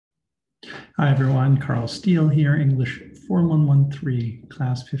Hi everyone, Carl Steele here, English 4113,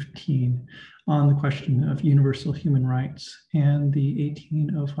 class 15, on the question of universal human rights and the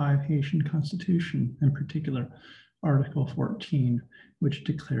 1805 Haitian Constitution, in particular, Article 14, which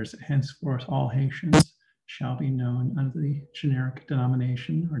declares that henceforth all Haitians shall be known under the generic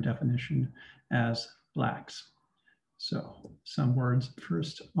denomination or definition as Blacks. So some words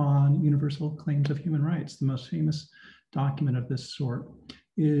first on universal claims of human rights. The most famous document of this sort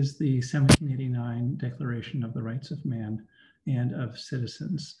is the 1789 Declaration of the Rights of Man and of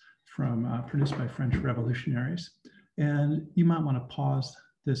Citizens produced by French revolutionaries. And you might want to pause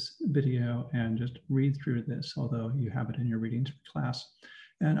this video and just read through this, although you have it in your readings for class.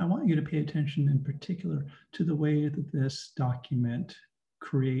 And I want you to pay attention in particular to the way that this document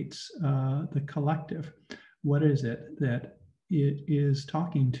creates the collective. What is it that it is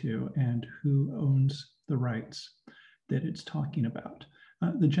talking to and who owns the rights that it's talking about?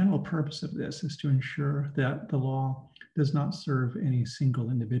 The general purpose of this is to ensure that the law does not serve any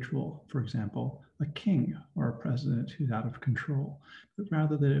single individual, for example, a king or a president who's out of control, but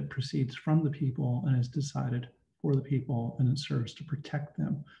rather that it proceeds from the people and is decided for the people and it serves to protect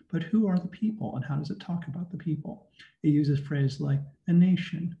them. But who are the people and how does it talk about the people? It uses phrases like a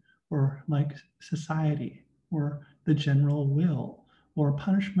nation or like society or the general will or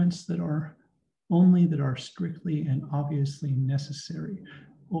punishments that are strictly and obviously necessary.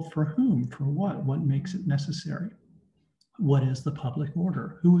 Well, for whom? For what? What makes it necessary? What is the public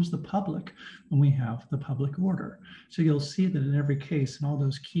order? Who is the public when we have the public order? So you'll see that in every case, and all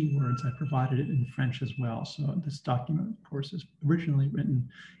those keywords, I provided it in French as well. So this document, of course, is originally written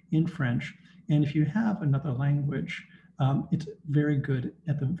in French. And if you have another language, it's very good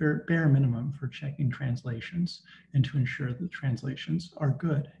at the bare minimum for checking translations and to ensure that translations are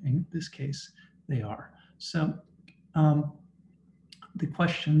good. In this case, they are. So the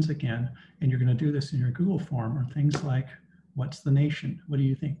questions, again, and you're going to do this in your Google form, are things like, what's the nation? What do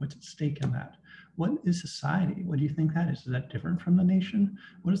you think? What's at stake in that? What is society? What do you think that is? Is that different from the nation?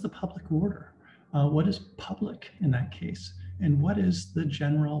 What is the public order? What is public in that case? And what is the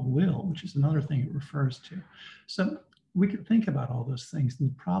general will, which is another thing it refers to? So we could think about all those things and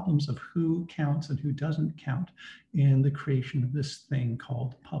the problems of who counts and who doesn't count in the creation of this thing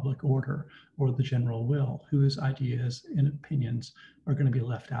called public order or the general will, whose ideas and opinions are going to be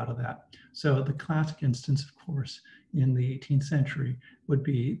left out of that. So the classic instance, of course, in the 18th century would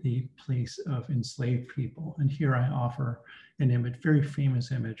be the place of enslaved people. And here I offer an image, very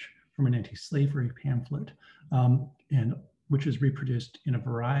famous image from an anti-slavery pamphlet, and which is reproduced in a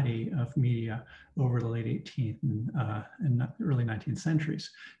variety of media over the late 18th and early 19th centuries.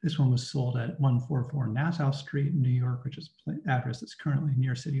 This one was sold at 144 Nassau Street in New York, which is an address that's currently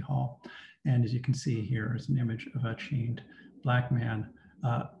near City Hall. And as you can see here is an image of a chained Black man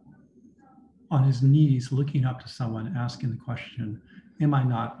on his knees looking up to someone asking the question, am I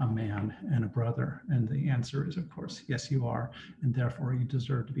not a man and a brother? And the answer is, of course, yes, you are. And therefore you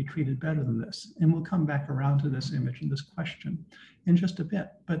deserve to be treated better than this. And we'll come back around to this image and this question in just a bit.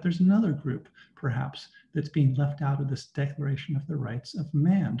 But there's another group, perhaps, that's being left out of this Declaration of the Rights of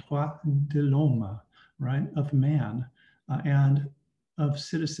Man, droit de l'homme, right, of man, and of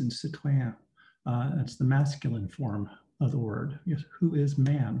citizen, citoyen. That's the masculine form of the word. Yes, who is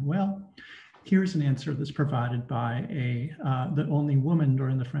man? Well, here's an answer that's provided by the only woman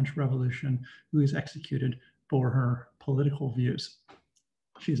during the French Revolution who is executed for her political views.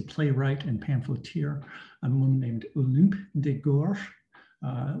 She's a playwright and pamphleteer, a woman named Olympe de Gorges,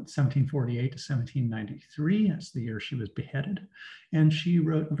 1748 to 1793. That's the year she was beheaded. And she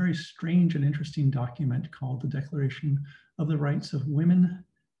wrote a very strange and interesting document called the Declaration of the Rights of Woman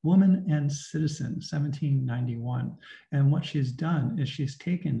and Citizen, 1791. And what she's done is she's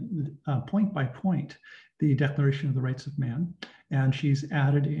taken point by point the Declaration of the Rights of Man, and she's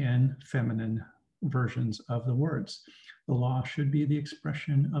added in feminine versions of the words. The law should be the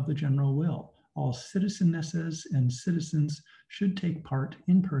expression of the general will. All citizenesses and citizens should take part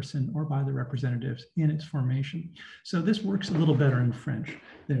in person or by the representatives in its formation. So this works a little better in French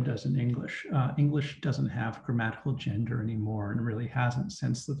than it does in English. English doesn't have grammatical gender anymore and really hasn't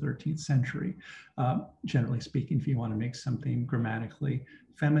since the 13th century. Generally speaking, if you want to make something grammatically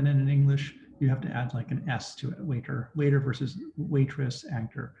feminine in English, you have to add like an S to it, waiter versus waitress,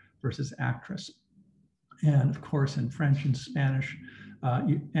 actor versus actress. And of course, in French and Spanish,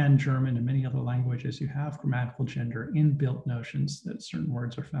 and German and many other languages, you have grammatical gender inbuilt notions that certain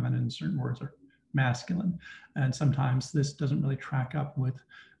words are feminine, certain words are masculine. And sometimes this doesn't really track up with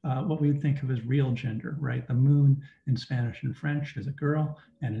what we would think of as real gender, right? The moon in Spanish and French is a girl,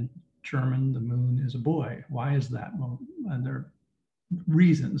 and in German, the moon is a boy. Why is that? Well, and there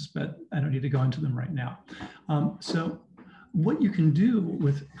reasons, but I don't need to go into them right now. So what you can do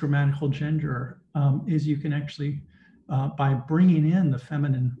with grammatical gender is you can actually, by bringing in the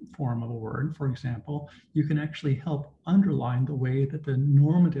feminine form of a word, for example, you can actually help underline the way that the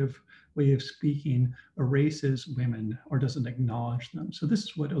normative way of speaking erases women or doesn't acknowledge them. So this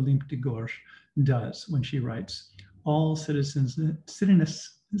is what Olympe de Gorges does when she writes, all citizenesses,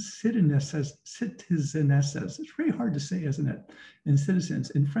 it's very hard to say, isn't it? And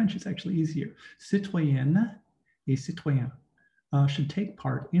citizens, in French, it's actually easier. Citoyenne et citoyen should take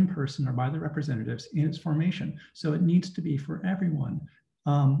part in person or by the representatives in its formation. So it needs to be for everyone,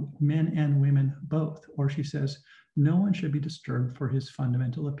 men and women both. Or she says, no one should be disturbed for his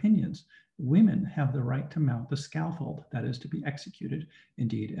fundamental opinions. Women have the right to mount the scaffold, that is to be executed,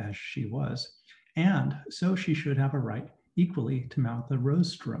 indeed, as she was. And so she should have a right equally to mount the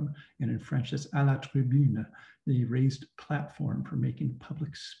rostrum, and in French it's à la tribune, the raised platform for making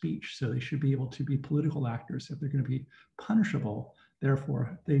public speech. So they should be able to be political actors if they're going to be punishable.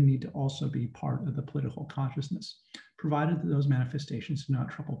 Therefore, they need to also be part of the political consciousness, provided that those manifestations do not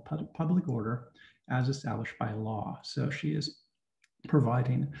trouble public order as established by law. So she is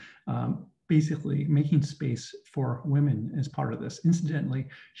providing basically making space for women as part of this. Incidentally,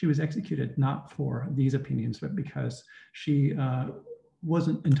 she was executed not for these opinions, but because she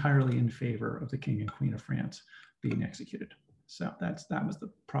wasn't entirely in favor of the King and Queen of France being executed. So that was the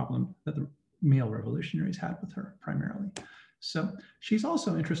problem that the male revolutionaries had with her primarily. So she's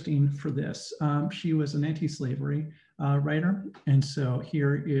also interesting for this. She was an anti-slavery writer. And so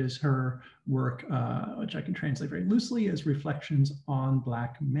here is her work, which I can translate very loosely as Reflections on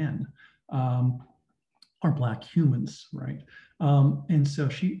Black Men. Or Black humans, right? And so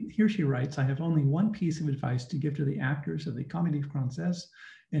here she writes, I have only one piece of advice to give to the actors of the Comédie Française,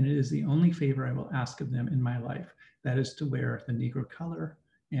 and it is the only favor I will ask of them in my life. That is to wear the Negro color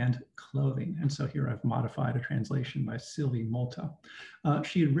and clothing. And so here I've modified a translation by Sylvie Molta.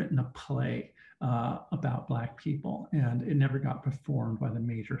 She had written a play about Black people, and it never got performed by the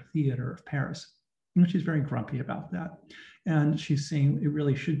major theater of Paris. And she's very grumpy about that. And she's saying it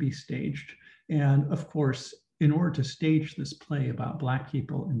really should be staged. And of course, in order to stage this play about Black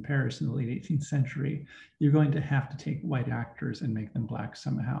people in Paris in the late 18th century, you're going to have to take white actors and make them Black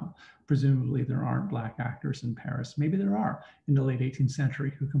somehow. Presumably there aren't Black actors in Paris. Maybe there are in the late 18th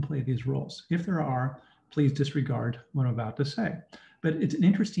century who can play these roles. If there are, please disregard what I'm about to say. But it's an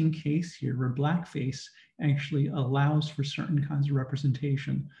interesting case here where blackface actually allows for certain kinds of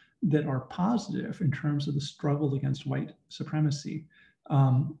representation that are positive in terms of the struggle against white supremacy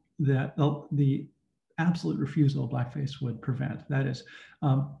that the absolute refusal of blackface would prevent. That is,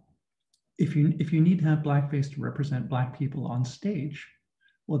 if you need to have blackface to represent Black people on stage,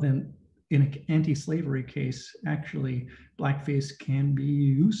 well then in an anti-slavery case, actually blackface can be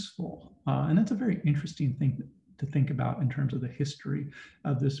useful. And that's a very interesting thing to think about in terms of the history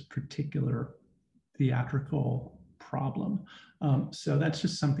of this particular theatrical problem. So that's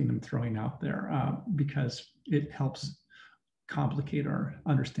just something I'm throwing out there because it helps complicate our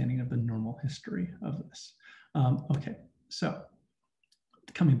understanding of the normal history of this. Okay, so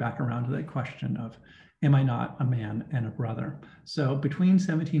coming back around to that question of, am I not a man and a brother? So between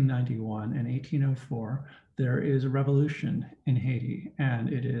 1791 and 1804, there is a revolution in Haiti,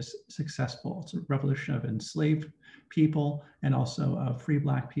 and it is successful. It's a revolution of enslaved people and also of free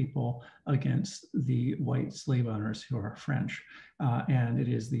Black people against the white slave owners who are French. And it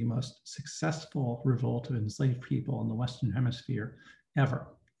is the most successful revolt of enslaved people in the Western Hemisphere ever.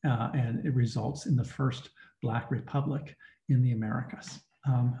 And it results in the first Black Republic in the Americas.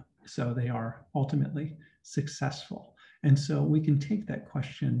 So they are ultimately successful. And so we can take that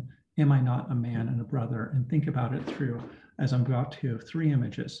question, am I not a man and a brother, and think about it through, as I'm about to, 3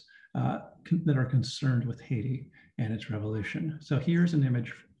 images that are concerned with Haiti and its revolution. So here's an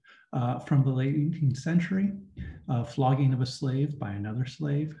image from the late 18th century, flogging of a slave by another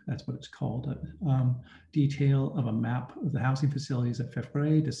slave. That's what it's called. Detail of a map of the housing facilities at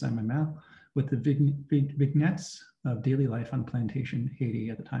Fevrier de Saint-Mamel with the vignettes of daily life on plantation Haiti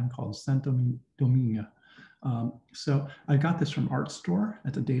at the time called Saint-Domingue. So I got this from Art Store.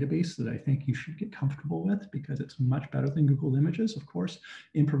 That's a database that I think you should get comfortable with because it's much better than Google Images, of course,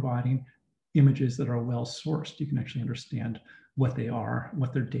 in providing images that are well sourced. You can actually understand what they are,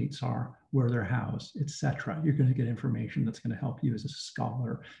 what their dates are, where they're housed, etc. You're going to get information that's going to help you as a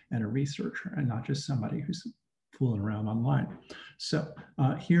scholar and a researcher and not just somebody who's fooling around online. So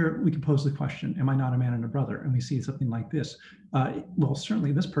here we can pose the question, am I not a man and a brother? And we see something like this. Well,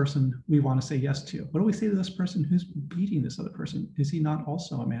 certainly this person we want to say yes to. What do we say to this person who's beating this other person? Is he not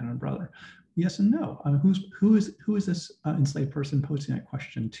also a man and a brother? Yes and no. Who is this enslaved person posing that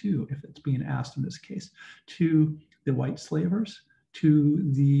question to, if it's being asked in this case? To the white slavers,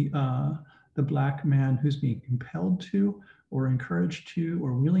 to the black man who's being compelled to, or encouraged to,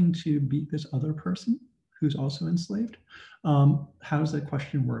 or willing to beat this other person who's also enslaved? How does that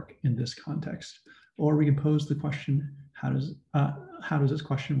question work in this context? Or we can pose the question, how does this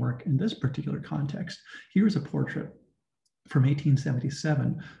question work in this particular context? Here's a portrait from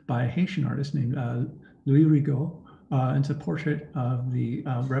 1877 by a Haitian artist named Louis Rigaud. It's a portrait of the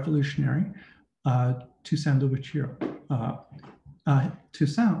revolutionary Toussaint Louverture.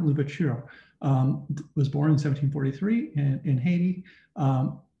 Toussaint Louverture was born in 1743 in Haiti,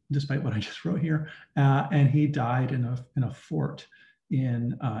 despite what I just wrote here, and he died in a fort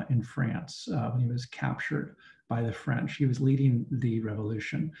in France when he was captured by the French. He was leading the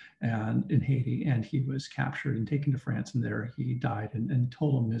revolution in Haiti, and he was captured and taken to France, and there he died in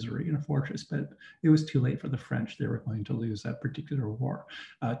total misery in a fortress. But it was too late for the French. They were going to lose that particular war.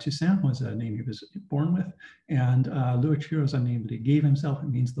 Toussaint was a name he was born with, and Louverture is a name that he gave himself. It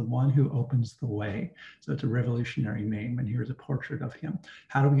means the one who opens the way. So it's a revolutionary name, and here's a portrait of him.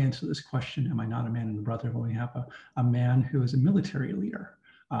 How do we answer this question, am I not a man and a brother, when we have a man who is a military leader?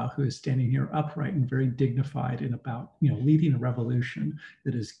 Who is standing here upright and very dignified and about, leading a revolution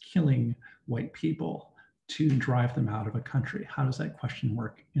that is killing white people to drive them out of a country? How does that question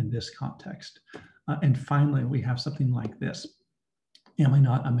work in this context? And finally, we have something like this. Am I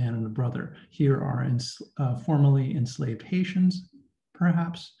not a man and a brother? Here are formerly enslaved Haitians,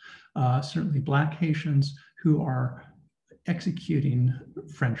 perhaps, certainly Black Haitians, who are executing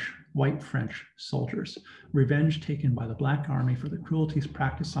white French soldiers. Revenge taken by the Black Army for the cruelties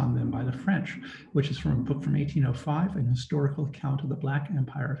practiced on them by the French, which is from a book from 1805, an historical account of the Black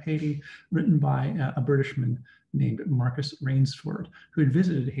Empire of Haiti, written by a Britishman named Marcus Rainsford, who had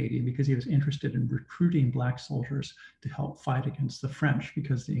visited Haiti because he was interested in recruiting Black soldiers to help fight against the French,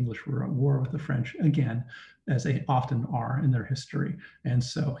 because the English were at war with the French, again, as they often are in their history. And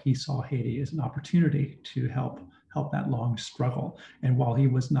so he saw Haiti as an opportunity to help that long struggle. And while he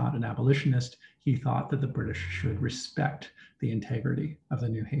was not an abolitionist, he thought that the British should respect the integrity of the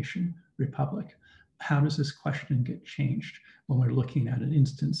new Haitian Republic. How does this question get changed when we're looking at an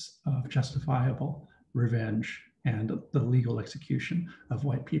instance of justifiable revenge and the legal execution of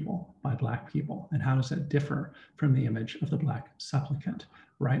white people by Black people? And how does that differ from the image of the Black supplicant,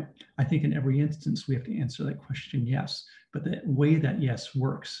 right? I think in every instance we have to answer that question yes, but the way that yes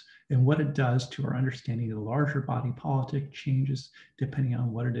works and what it does to our understanding of the larger body politic changes depending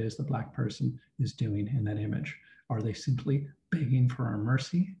on what it is the Black person is doing in that image. Are they simply begging for our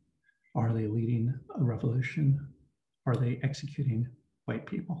mercy? Are they leading a revolution? Are they executing white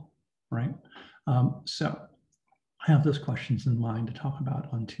people, right? So I have those questions in mind to talk about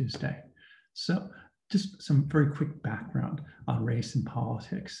on Tuesday. So just some very quick background on race and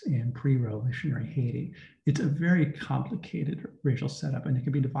politics in pre-revolutionary Haiti. It's a very complicated racial setup, and it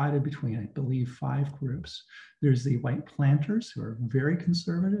can be divided between, I believe, 5 groups. There's the white planters, who are very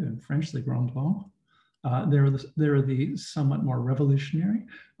conservative, in French, les grands blancs. There are the somewhat more revolutionary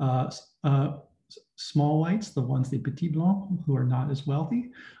small whites, the ones, the petit blancs, who are not as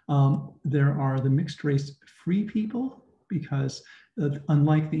wealthy. There are the mixed race free people, because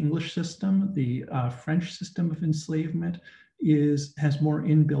unlike the English system, the French system of enslavement has more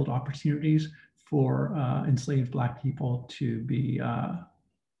inbuilt opportunities for enslaved Black people to be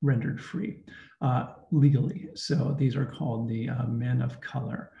rendered free legally. So these are called the men of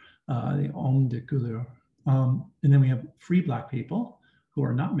color, the hommes de couleur. And then we have free Black people who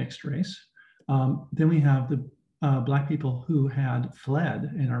are not mixed race. Then we have the Black people who had fled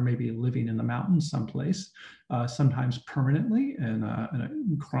and are maybe living in the mountains someplace, sometimes permanently in a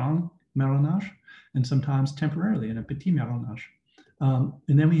grand marronage, and sometimes temporarily in a petit marronage. And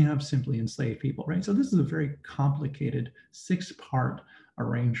then we have simply enslaved people, right? So this is a very complicated 6-part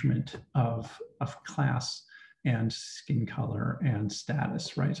arrangement of class and skin color and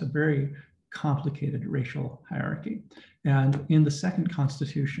status, right? It's a very complicated racial hierarchy. And in the second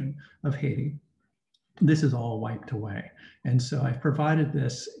constitution of Haiti, this is all wiped away. And so I've provided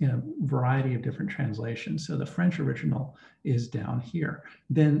this in a variety of different translations. So the French original is down here.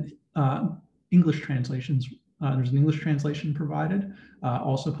 Then English translations there's an English translation provided,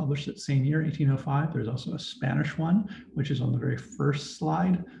 also published that same year, 1805. There's also a Spanish one, which is on the very first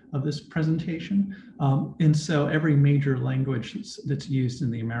slide of this presentation. And so every major language that's used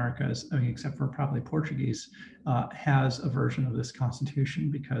in the Americas, I mean, except for probably Portuguese, has a version of this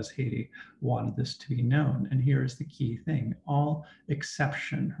constitution because Haiti wanted this to be known. And here's the key thing: all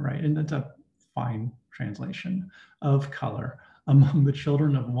exception, right? And that's a fine translation, of color among the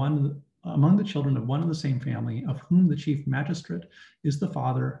children of one of the same family, of whom the chief magistrate is the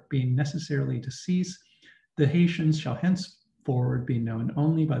father, being necessarily deceased, the Haitians shall henceforward be known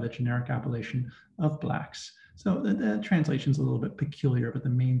only by the generic appellation of blacks. So the translation is a little bit peculiar, but the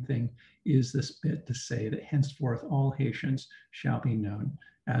main thing is this bit to say that henceforth all Haitians shall be known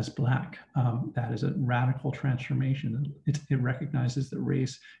as black. That is a radical transformation. It recognizes that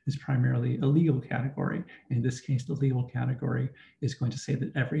race is primarily a legal category. In this case, the legal category is going to say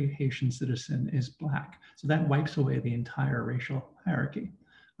that every Haitian citizen is black. So that wipes away the entire racial hierarchy.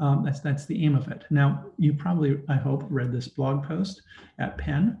 That's the aim of it. Now, you probably, I hope, read this blog post at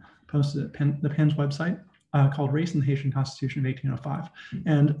Penn, posted at the Penn's website, called Race in the Haitian Constitution of 1805.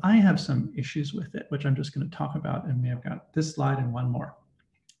 And I have some issues with it, which I'm just going to talk about. And we have got this slide and one more.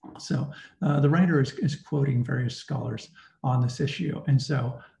 So the writer is quoting various scholars on this issue. And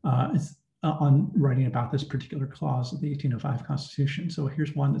so it's on writing about this particular clause of the 1805 Constitution. So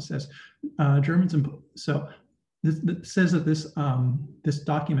here's one that says, Germans, so this says that this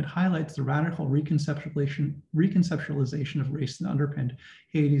document highlights the radical reconceptualization of race that underpinned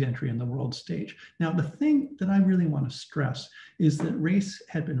Haiti's entry in the world stage. Now, the thing that I really want to stress is that race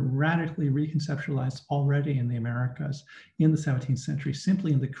had been radically reconceptualized already in the Americas in the 17th century,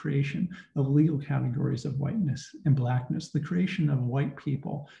 simply in the creation of legal categories of whiteness and blackness, the creation of white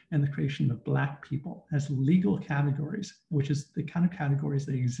people and the creation of black people as legal categories, which is the kind of categories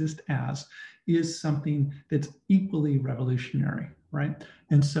they exist as, is something that's equally revolutionary, right?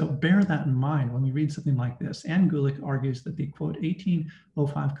 And so bear that in mind when we read something like this. Ann Gulick argues that the, quote,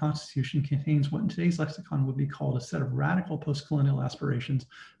 1805 Constitution contains what in today's lexicon would be called a set of radical post-colonial aspirations,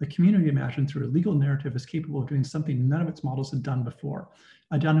 a community imagined through a legal narrative is capable of doing something none of its models had done before,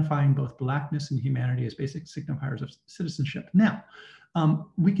 identifying both blackness and humanity as basic signifiers of citizenship. Now,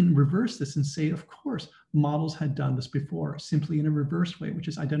 we can reverse this and say, of course, models had done this before, simply in a reverse way, which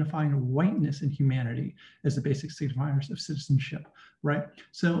is identifying whiteness and humanity as the basic signifiers of citizenship, right?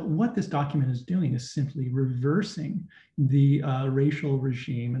 So what this document is doing is simply reversing the racial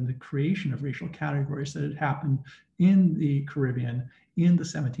regime and the creation of racial categories that had happened in the Caribbean in the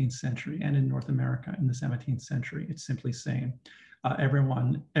 17th century and in North America in the 17th century. It's simply saying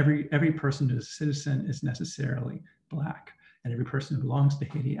every person who is a citizen is necessarily black. And every person who belongs to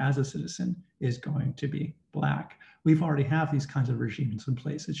Haiti as a citizen is going to be black. We've already have these kinds of regimes in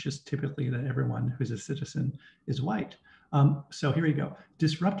place. It's just typically that everyone who's a citizen is white. So here we go.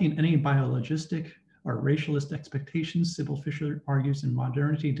 Disrupting any biologistic or racialist expectations, Sybil Fisher argues, in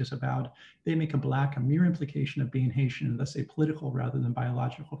modernity disavowed, they make a black a mere implication of being Haitian, and thus a political rather than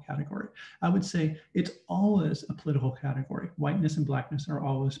biological category. I would say it's always a political category. Whiteness and blackness are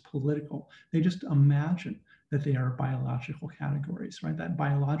always political. They just imagine that they are biological categories, right? That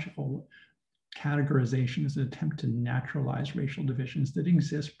biological categorization is an attempt to naturalize racial divisions that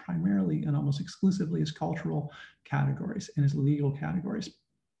exist primarily and almost exclusively as cultural categories and as legal categories.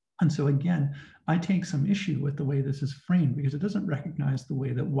 And so again, I take some issue with the way this is framed because it doesn't recognize the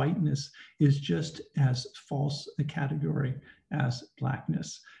way that whiteness is just as false a category as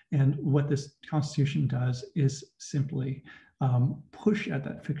blackness. And what this Constitution does is simply push at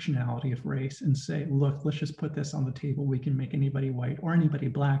that fictionality of race and say, look, let's just put this on the table. We can make anybody white or anybody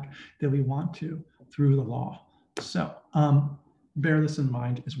black that we want to through the law. So bear this in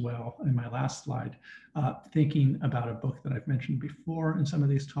mind as well. In my last slide, thinking about a book that I've mentioned before in some of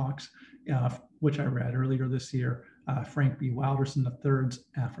these talks, which I read earlier this year, Frank B. Wilderson III's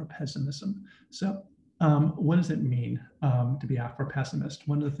Afropessimism. So what does it mean to be Afro-pessimist?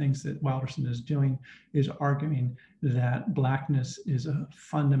 One of the things that Wilderson is doing is arguing that blackness is a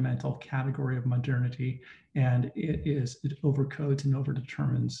fundamental category of modernity, and it overcodes and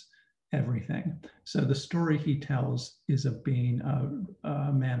overdetermines everything. So the story he tells is of being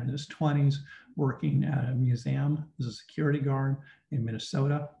a man in his 20s working at a museum as a security guard in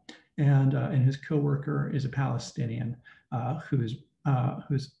Minnesota, and his coworker is a Palestinian who's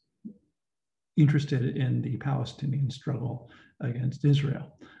interested in the Palestinian struggle against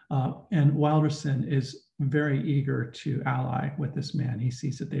Israel. And Wilderson is very eager to ally with this man. He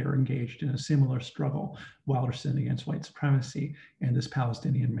sees that they are engaged in a similar struggle, Wilderson against white supremacy and this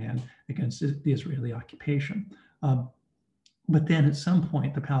Palestinian man against the Israeli occupation. But then at some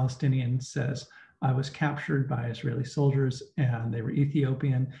point, the Palestinian says, I was captured by Israeli soldiers and they were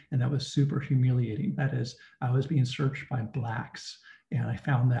Ethiopian, and that was super humiliating. That is, I was being searched by blacks, and I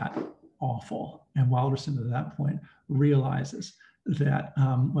found that awful. And Wilderson at that point realizes that,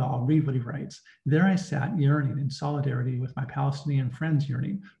 well, I'll read what he writes. There I sat yearning in solidarity with my Palestinian friends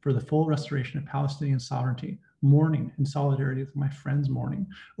yearning for the full restoration of Palestinian sovereignty, mourning in solidarity with my friends mourning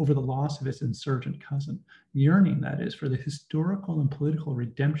over the loss of his insurgent cousin, yearning, that is, for the historical and political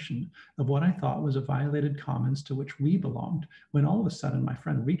redemption of what I thought was a violated commons to which we belonged, when all of a sudden my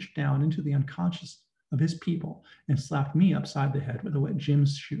friend reached down into the unconscious of his people and slapped me upside the head with a wet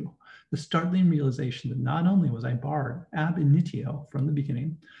gym's shoe. The startling realization that not only was I barred ab initio from the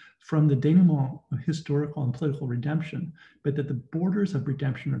beginning from the denouement of historical and political redemption, but that the borders of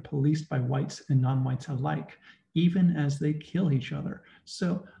redemption are policed by whites and non-whites alike, even as they kill each other.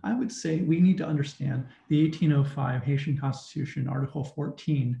 So I would say we need to understand the 1805 Haitian Constitution, Article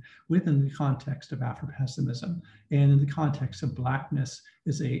 14, within the context of Afropessimism and in the context of Blackness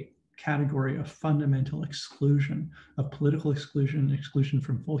is a category of fundamental exclusion, of political exclusion, exclusion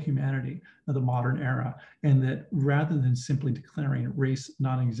from full humanity of the modern era, and that rather than simply declaring race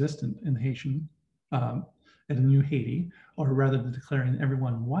non-existent in the Haitian, at a new Haiti, or rather than declaring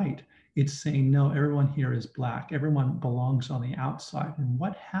everyone white, it's saying, no, everyone here is black, everyone belongs on the outside. And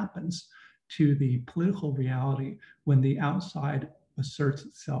what happens to the political reality when the outside asserts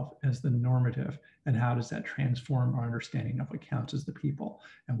itself as the normative, and how does that transform our understanding of what counts as the people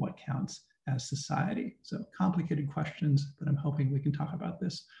and what counts as society? So complicated questions, but I'm hoping we can talk about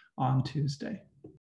this on Tuesday.